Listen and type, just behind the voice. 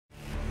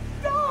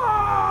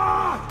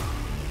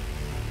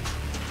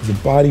a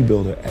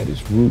bodybuilder at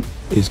its root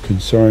is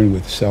concerned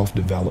with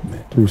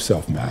self-development through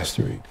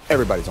self-mastery.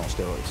 Everybody's on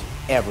steroids.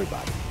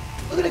 Everybody.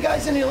 Look at the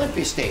guys in the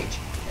Olympia stage,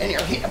 and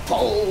you're hitting a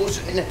pose,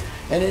 and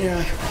then you're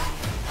like...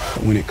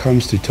 When it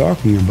comes to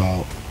talking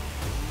about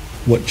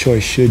what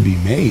choice should be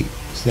made,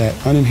 is that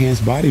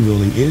unenhanced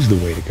bodybuilding is the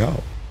way to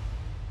go.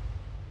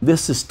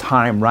 This is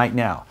time right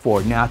now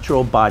for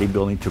natural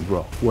bodybuilding to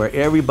grow, where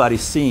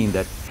everybody's seeing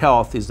that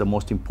health is the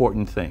most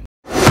important thing.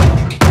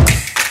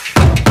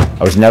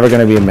 I was never going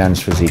to be a men's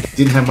physique.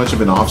 Didn't have much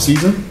of an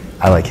off-season.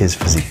 I like his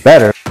physique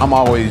better. I'm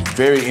always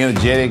very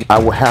energetic. I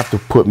will have to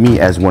put me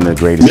as one of the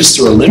greatest.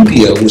 Mr.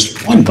 Olympia was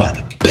won by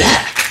the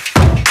back.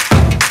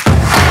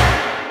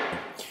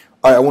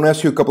 All right, I want to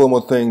ask you a couple of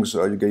more things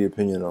you get your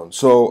opinion on.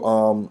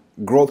 So,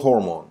 growth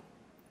hormone.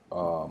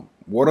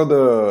 What are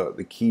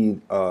the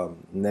key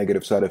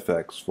negative side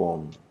effects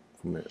from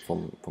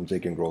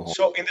taking growth hormone?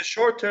 So in the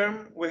short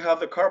term, we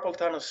have the carpal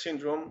tunnel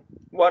syndrome.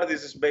 What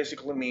this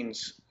basically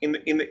means, in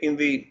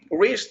the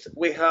wrist,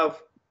 we have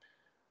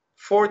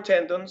 4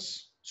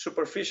 tendons,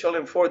 superficial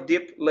and 4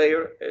 deep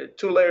layer,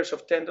 2 layers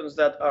of tendons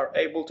that are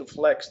able to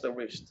flex the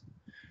wrist.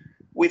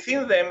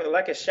 Within them,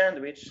 like a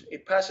sandwich,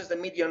 it passes the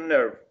median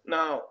nerve.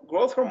 Now,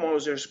 growth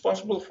hormones are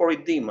responsible for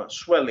edema,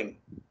 swelling.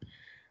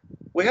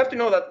 We have to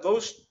know that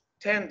those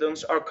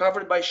tendons are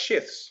covered by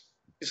sheaths.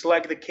 It's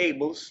like the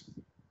cables,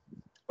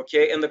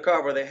 okay, and the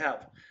cover they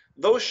have.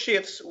 Those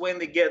sheaths, when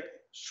they get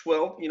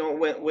swelled, you know,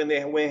 when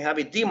they have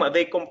edema,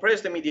 they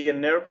compress the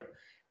median nerve,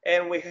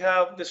 and we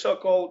have the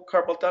so-called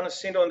carpal tunnel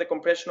syndrome and the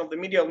compression of the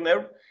medial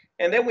nerve.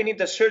 And then we need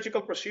a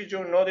surgical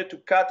procedure in order to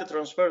cut the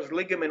transverse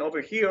ligament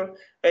over here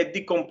and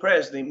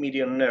decompress the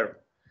median nerve.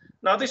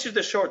 Now, this is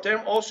the short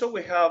term. Also,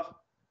 we have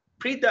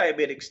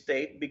pre-diabetic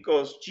state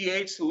because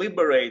GH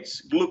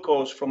liberates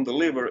glucose from the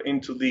liver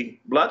into the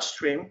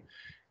bloodstream,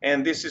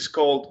 and this is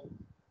called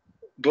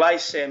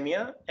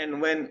glycemia.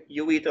 And when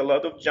you eat a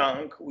lot of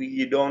junk,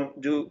 you don't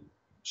do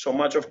so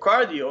much of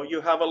cardio,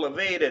 you have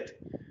elevated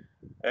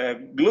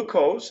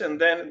glucose, and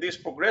then this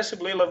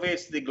progressively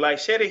elevates the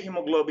glycated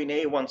hemoglobin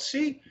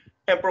A1C,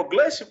 and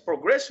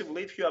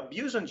progressively, if you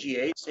abuse on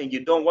GH and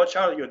you don't watch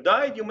out your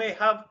diet, you may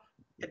have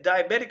a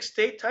diabetic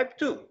state type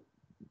 2.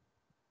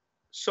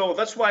 So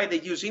that's why they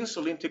use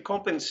insulin to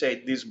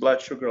compensate these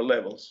blood sugar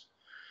levels.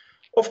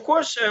 Of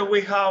course,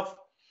 we have,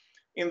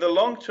 in the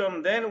long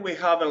term, then we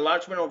have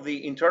enlargement of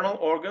the internal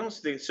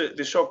organs, the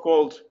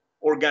so-called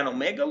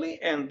organomegaly,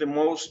 and the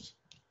most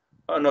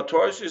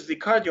notorious is the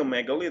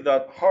cardiomegaly,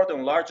 that heart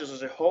enlarges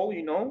as a whole,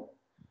 you know.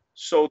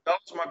 So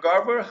Dallas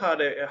McGarver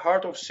had a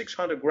heart of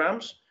 600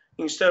 grams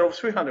instead of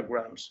 300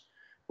 grams.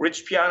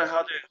 Rich Piana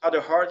had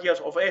a heart, yes,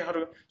 of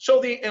 800. So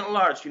they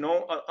enlarge, you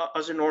know,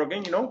 as an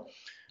organ, you know,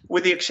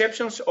 with the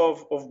exceptions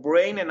of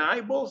brain and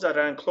eyeballs that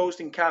are enclosed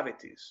in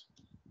cavities.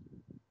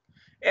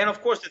 And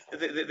of course,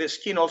 the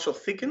skin also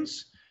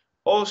thickens.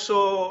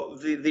 Also,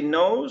 the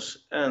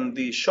nose and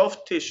the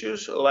soft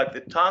tissues, like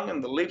the tongue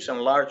and the lips,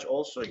 enlarge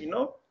also, you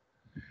know.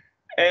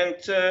 And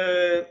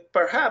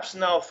perhaps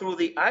now through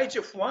the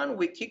IGF-1,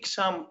 we kick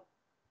some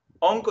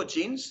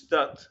oncogenes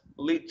that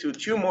lead to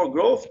tumor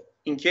growth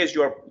in case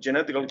you are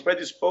genetically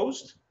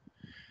predisposed,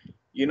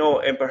 you know,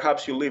 and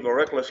perhaps you live a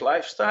reckless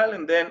lifestyle.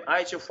 And then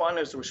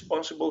IGF-1 is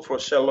responsible for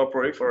cellular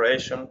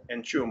proliferation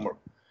and tumor.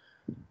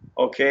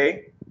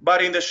 Okay,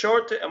 but in the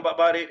short,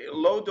 but a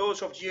low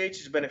dose of GH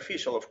is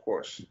beneficial, of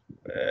course.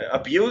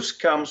 Abuse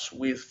comes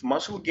with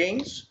muscle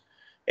gains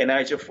and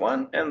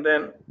IGF-1, and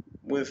then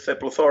with a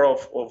plethora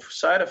of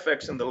side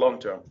effects in the long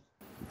term.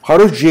 How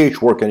does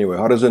GH work anyway?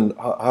 How does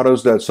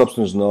that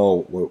substance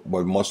know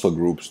what muscle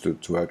groups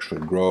to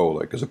actually grow?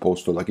 Like, as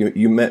opposed to, like,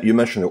 you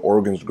mentioned the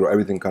organs grow,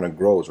 everything kind of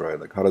grows, right?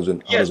 Like, how does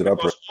it operate?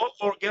 Because all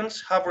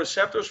organs have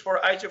receptors for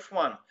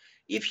IGF-1.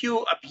 If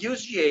you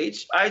abuse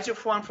GH,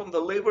 IGF-1 from the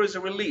liver is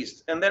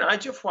released, and then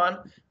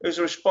IGF-1 is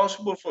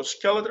responsible for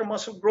skeletal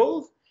muscle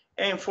growth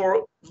and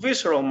for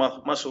visceral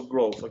muscle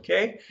growth,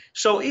 okay?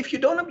 So if you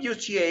don't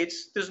abuse GH,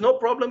 there's no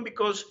problem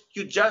because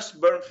you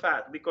just burn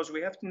fat, because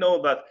we have to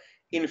know that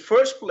in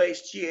first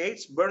place,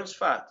 GH burns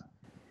fat.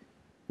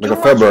 Like a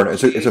fat burner.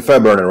 It's a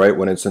fat burner, right?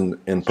 When it's in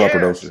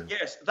proper dosage.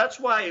 Yes, that's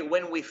why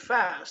when we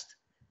fast,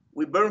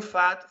 we burn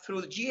fat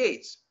through the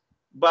GH.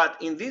 But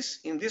in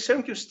this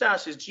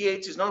circumstances,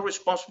 GH is not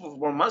responsible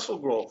for muscle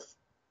growth.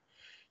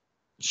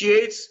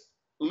 GH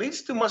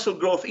leads to muscle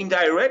growth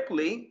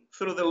indirectly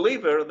through the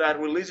liver that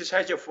releases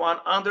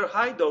IGF-1 under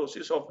high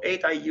doses of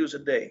 8 IUs a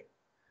day.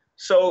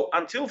 So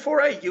until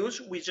 4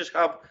 IUs, we just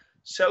have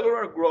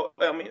cellular growth,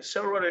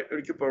 cellular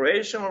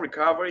recuperation,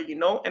 recovery, you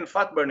know, and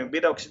fat burning,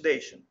 beta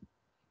oxidation.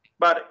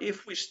 But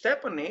if we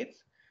step on it,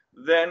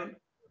 then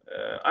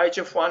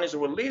IGF-1 is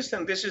released,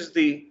 and this is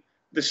the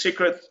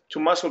secret to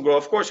muscle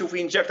growth. Of course, if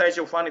we inject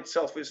IGF-1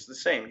 itself, it's the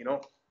same, you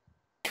know.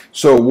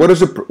 So what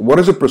is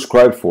it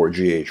prescribed for,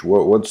 GH?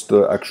 What's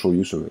the actual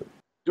use of it?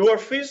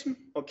 Dwarfism,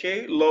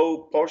 okay,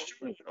 low posture,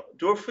 you know,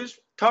 dwarfism.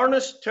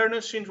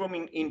 Turner syndrome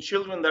in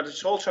children that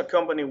is also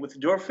accompanied with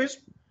dwarfism.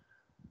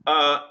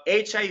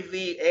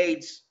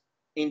 HIV/AIDS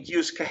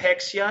induced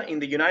cachexia in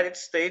the United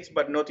States,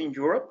 but not in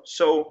Europe.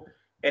 So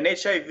an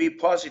HIV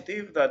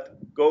positive that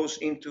goes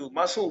into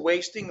muscle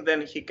wasting,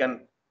 then he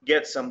can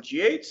get some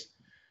GH.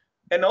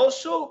 And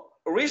also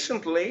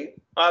recently,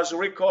 as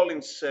Rick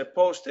Collins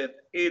posted,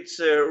 it's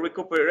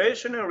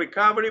recuperation and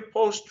recovery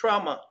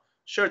post-trauma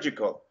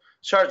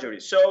surgery.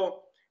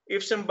 So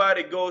if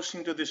somebody goes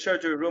into the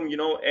surgery room, you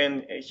know,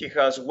 and he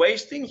has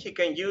wasting, he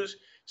can use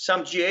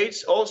some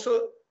GH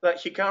also that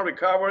he can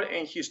recover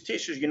and his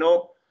tissues, you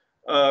know,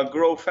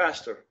 grow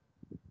faster.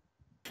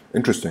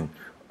 Interesting.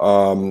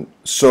 Lastly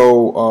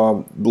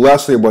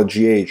about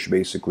GH,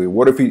 basically,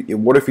 what if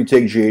you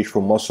take GH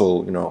for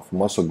muscle, you know, for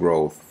muscle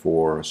growth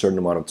for a certain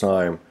amount of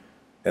time,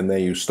 and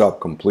then you stop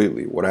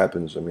completely? What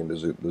happens? I mean,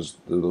 do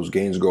those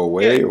gains go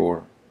away, Yeah,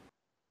 or?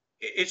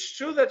 it's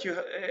true that you.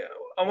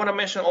 I want to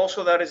mention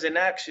also that is an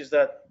axis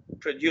that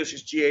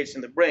produces GH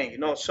in the brain. You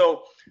know,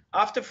 so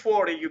after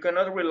 40, you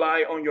cannot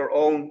rely on your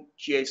own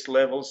GH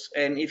levels,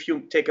 and if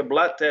you take a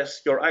blood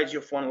test, your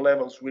IGF-1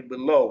 levels will be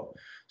low.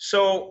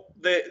 So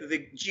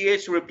the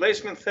GH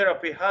replacement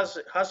therapy has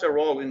a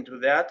role into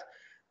that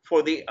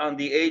for the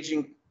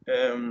anti-aging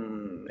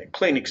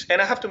clinics.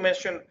 And I have to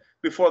mention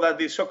before that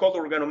the so-called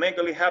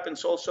organomegaly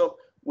happens also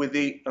with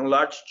the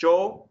enlarged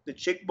jaw, the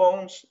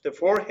cheekbones, the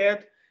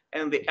forehead,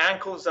 and the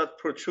ankles that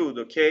protrude.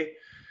 Okay.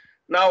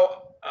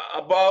 Now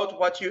about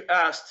what you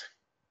asked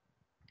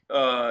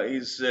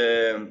is.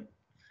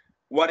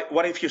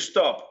 What if you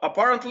stop?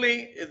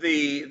 Apparently,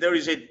 there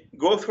is a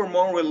growth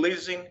hormone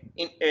releasing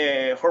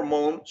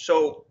hormone.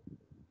 So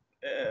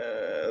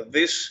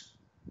this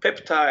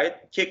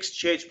peptide kicks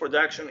GH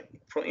production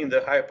from in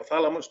the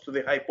hypothalamus to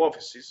the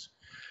hypophysis,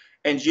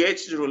 and GH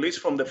is released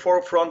from the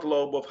forefront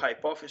lobe of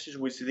hypophysis,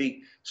 which is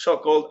the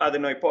so-called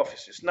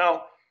adenohypophysis.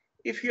 Now,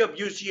 if you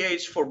abuse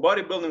GH for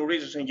bodybuilding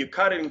reasons and you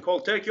cut it in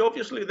cold turkey,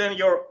 obviously then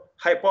your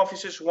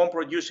hypophysis won't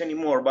produce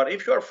anymore. But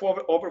if you are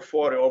over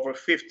 40, over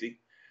 50,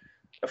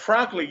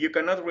 frankly, you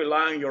cannot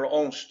rely on your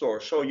own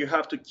store, so you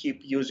have to keep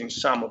using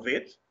some of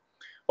it.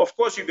 Of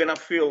course, you're gonna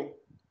feel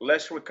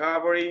less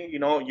recovery. You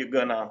know, you're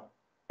gonna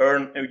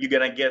earn, you're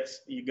gonna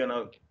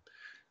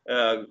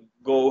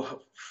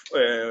go,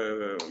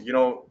 you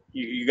know,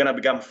 you're gonna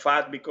become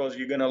fat because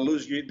you're gonna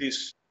lose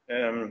this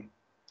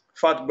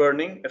fat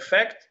burning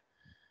effect.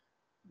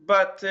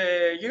 But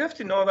you have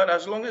to know that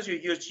as long as you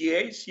use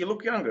GH, you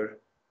look younger.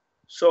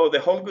 So the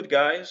whole good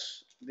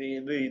guys,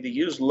 they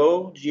use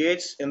low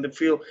GH and they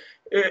feel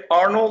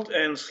Arnold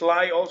and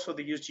Sly also,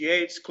 they use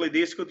GH, Clint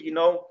Eastwood, you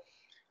know,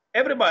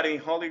 everybody in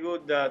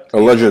Hollywood that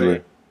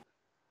Allegedly.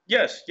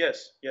 Yes.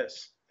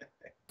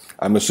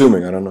 I'm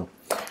assuming, I don't know.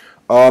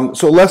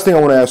 So last thing I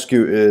want to ask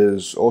you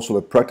is also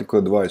the practical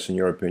advice in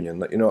your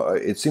opinion. You know,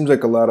 it seems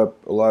like a lot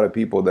of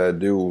people that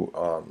do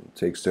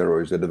take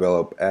steroids, they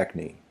develop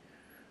acne.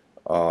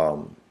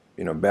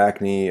 You know,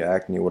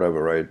 acne,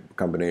 whatever, right?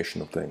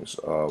 Combination of things.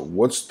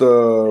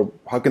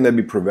 How can that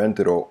be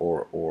prevented,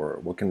 or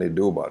what can they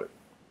do about it?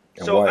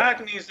 And so why?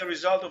 acne is the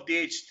result of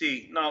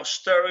DHT. Now,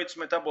 steroids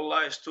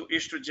metabolize to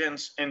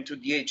estrogens and to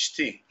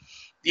DHT.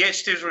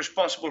 DHT is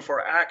responsible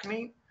for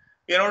acne.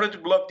 In order to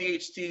block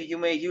DHT, you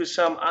may use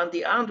some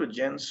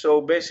anti-androgens, so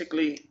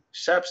basically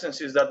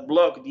substances that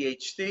block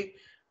DHT,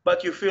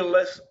 but you feel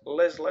less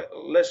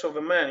of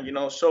a man, you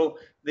know, so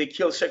they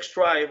kill sex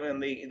drive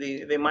and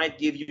they might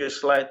give you a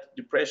slight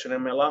depression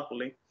and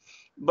melancholy.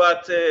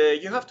 But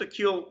you have to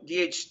kill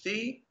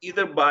DHT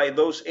either by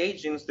those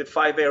agents, the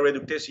 5A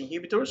reductase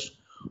inhibitors,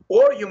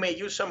 or you may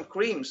use some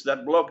creams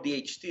that block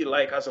DHT,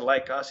 like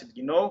azelaic acid,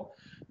 you know.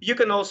 You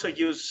can also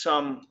use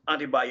some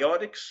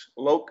antibiotics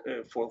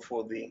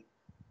for the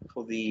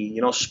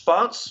you know,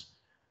 spots.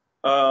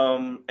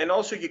 And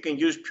also you can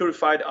use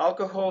purified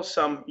alcohol,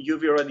 some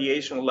UV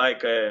radiation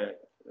like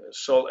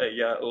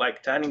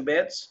like tanning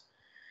beds.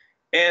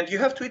 And you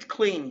have to eat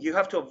clean. You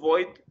have to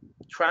avoid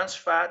trans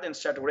fat and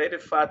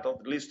saturated fat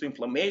that leads to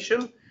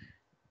inflammation,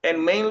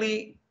 and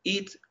mainly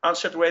eat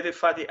unsaturated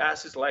fatty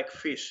acids like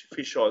fish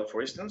oil,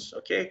 for instance.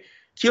 Okay,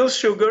 kill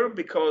sugar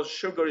because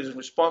sugar is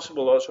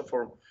responsible also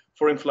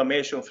for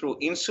inflammation through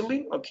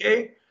insulin.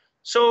 Okay,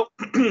 so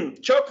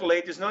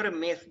chocolate is not a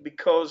myth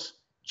because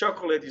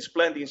chocolate is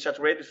plenty in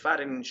saturated fat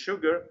and in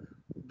sugar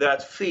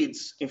that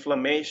feeds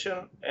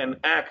inflammation and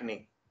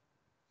acne.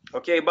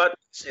 Okay, but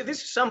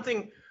this is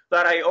something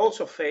that I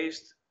also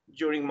faced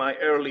during my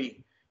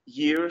early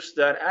years,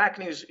 that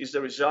acne is the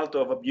result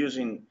of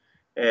abusing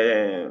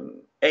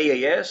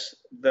AAS,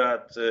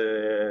 that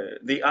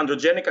the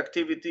androgenic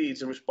activity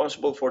is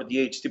responsible for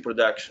DHT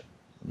production.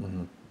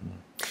 Mm-hmm.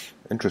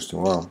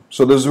 Interesting. Wow.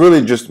 So there's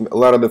really just a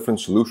lot of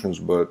different solutions,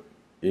 but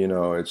you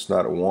know, it's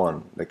not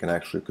one that can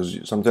actually, because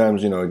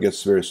sometimes, you know, it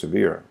gets very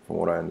severe from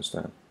what I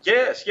understand.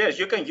 Yes,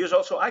 you can use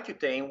also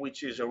Accutane,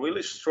 which is a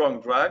really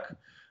strong drug.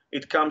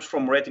 It comes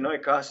from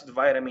retinoic acid,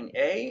 vitamin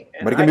A.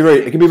 And but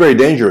it can be very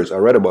dangerous. I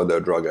read about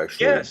that drug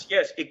actually.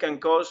 Yes, it can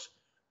cause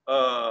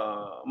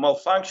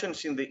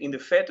malfunctions in the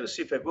fetus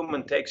if a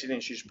woman takes it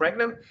and she's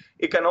pregnant.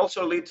 It can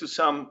also lead to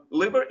some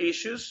liver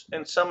issues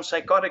and some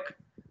psychotic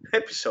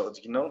episodes.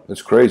 You know.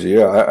 It's crazy.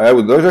 Yeah,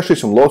 there's actually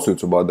some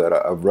lawsuits about that.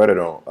 I've read it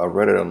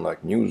on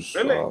like news.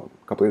 Really? A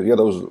couple of, yeah,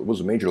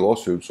 those major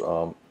lawsuits.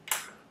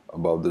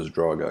 about this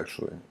drug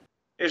actually?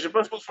 It's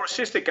responsible for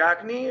cystic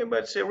acne,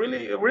 but it's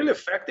really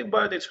effective,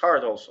 but it's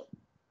hard also.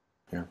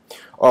 Yeah.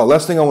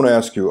 Last thing I want to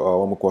ask you,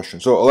 one more question.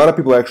 So a lot of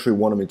people actually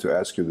wanted me to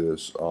ask you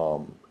this,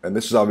 and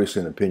this is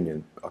obviously an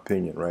opinion,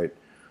 right?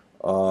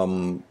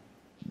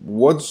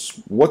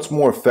 What's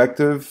more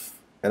effective,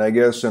 and I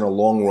guess in a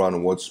long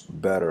run, what's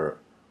better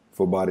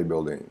for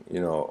bodybuilding?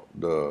 You know,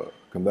 the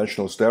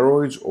conventional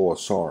steroids or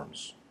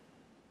SARMs?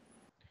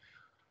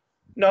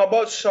 Now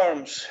about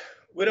SARMs,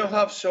 we don't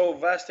have so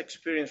vast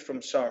experience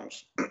from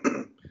SARMs.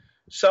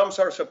 SARMs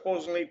are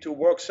supposedly to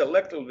work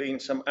selectively in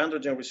some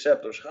androgen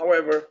receptors.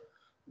 However,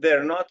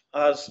 they're not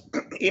as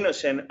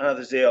innocent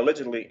as they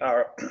allegedly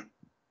are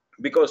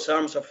because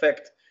SARMs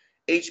affect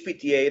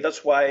HPTA.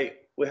 That's why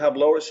we have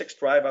lower sex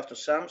drive after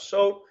SARMs.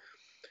 So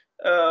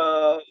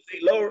they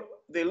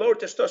lower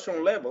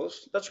testosterone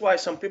levels. That's why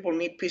some people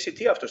need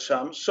PCT after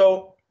SARMs.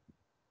 So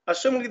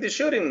assumingly they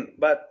shouldn't,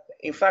 but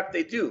in fact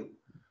they do.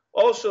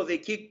 Also, they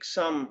kick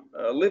some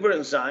liver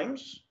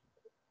enzymes,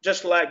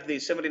 just like the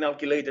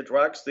 17-alkylated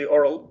drugs, the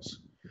orals.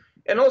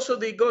 And also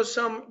they cause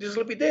some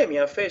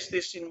dyslipidemia. I face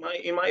this in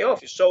my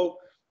office. So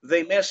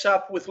they mess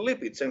up with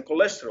lipids and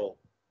cholesterol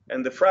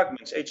and the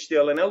fragments,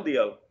 HDL and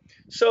LDL.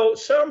 So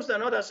SARMs are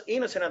not as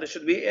innocent as they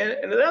should be.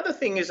 And the other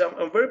thing is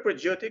I'm very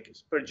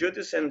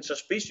prejudiced and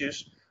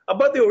suspicious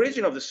about the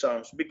origin of the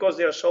SARMs because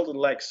they are sold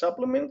like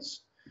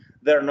supplements.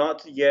 They're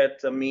not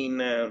yet,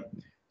 mainstream.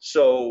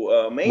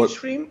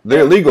 But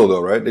they're legal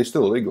though, right? They're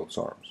still legal,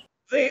 SARMs.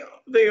 They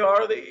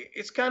are.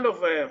 It's kind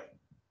of a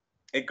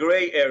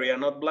gray area,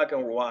 not black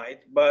and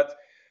white. But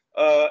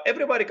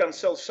everybody can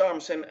sell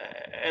SARMs, and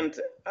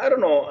I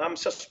don't know. I'm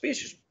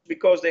suspicious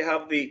because they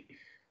have the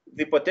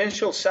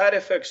potential side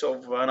effects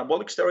of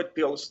anabolic steroid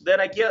pills.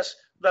 Then I guess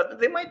that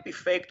they might be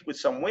faked with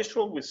some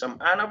Winstrol, with some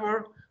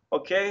Anavar,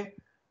 okay.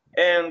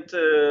 And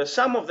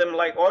some of them,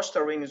 like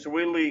Ostarine, is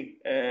really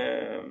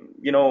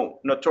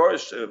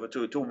notorious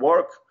to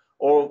work,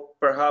 or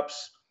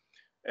perhaps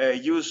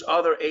use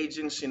other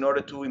agents in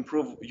order to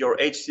improve your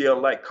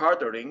HDL, like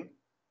Cardarine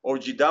or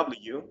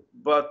GW.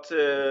 But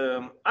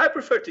I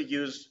prefer to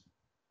use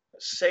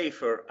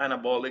safer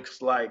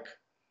anabolics like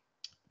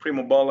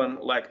Primobolan,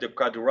 like the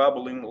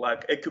Cadurabolin,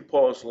 like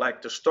Equipose,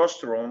 like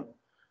Testosterone,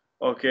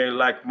 okay,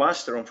 like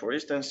Masteron, for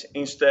instance,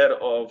 instead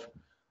of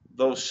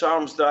those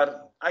SARMs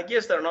that I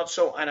guess they're not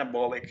so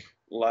anabolic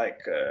like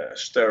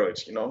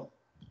steroids. You know,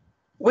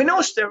 we know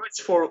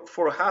steroids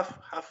for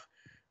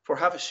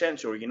half a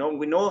century. You know,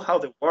 we know how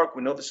they work,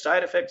 we know the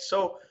side effects.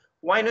 So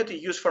why not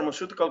use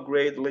pharmaceutical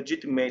grade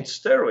legitimate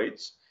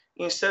steroids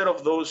instead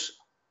of those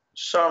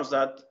SARMs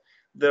that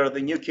they're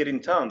the new kid in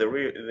town,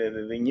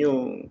 the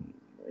new,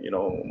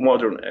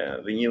 modern,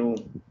 the new,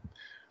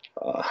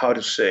 how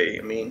to say?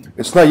 I mean,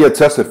 it's not yet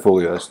tested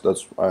fully.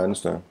 That's I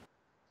understand.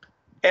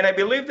 And I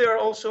believe they are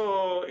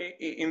also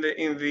in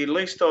the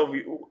list of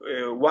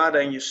WADA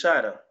and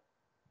USADA.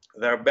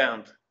 They're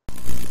banned.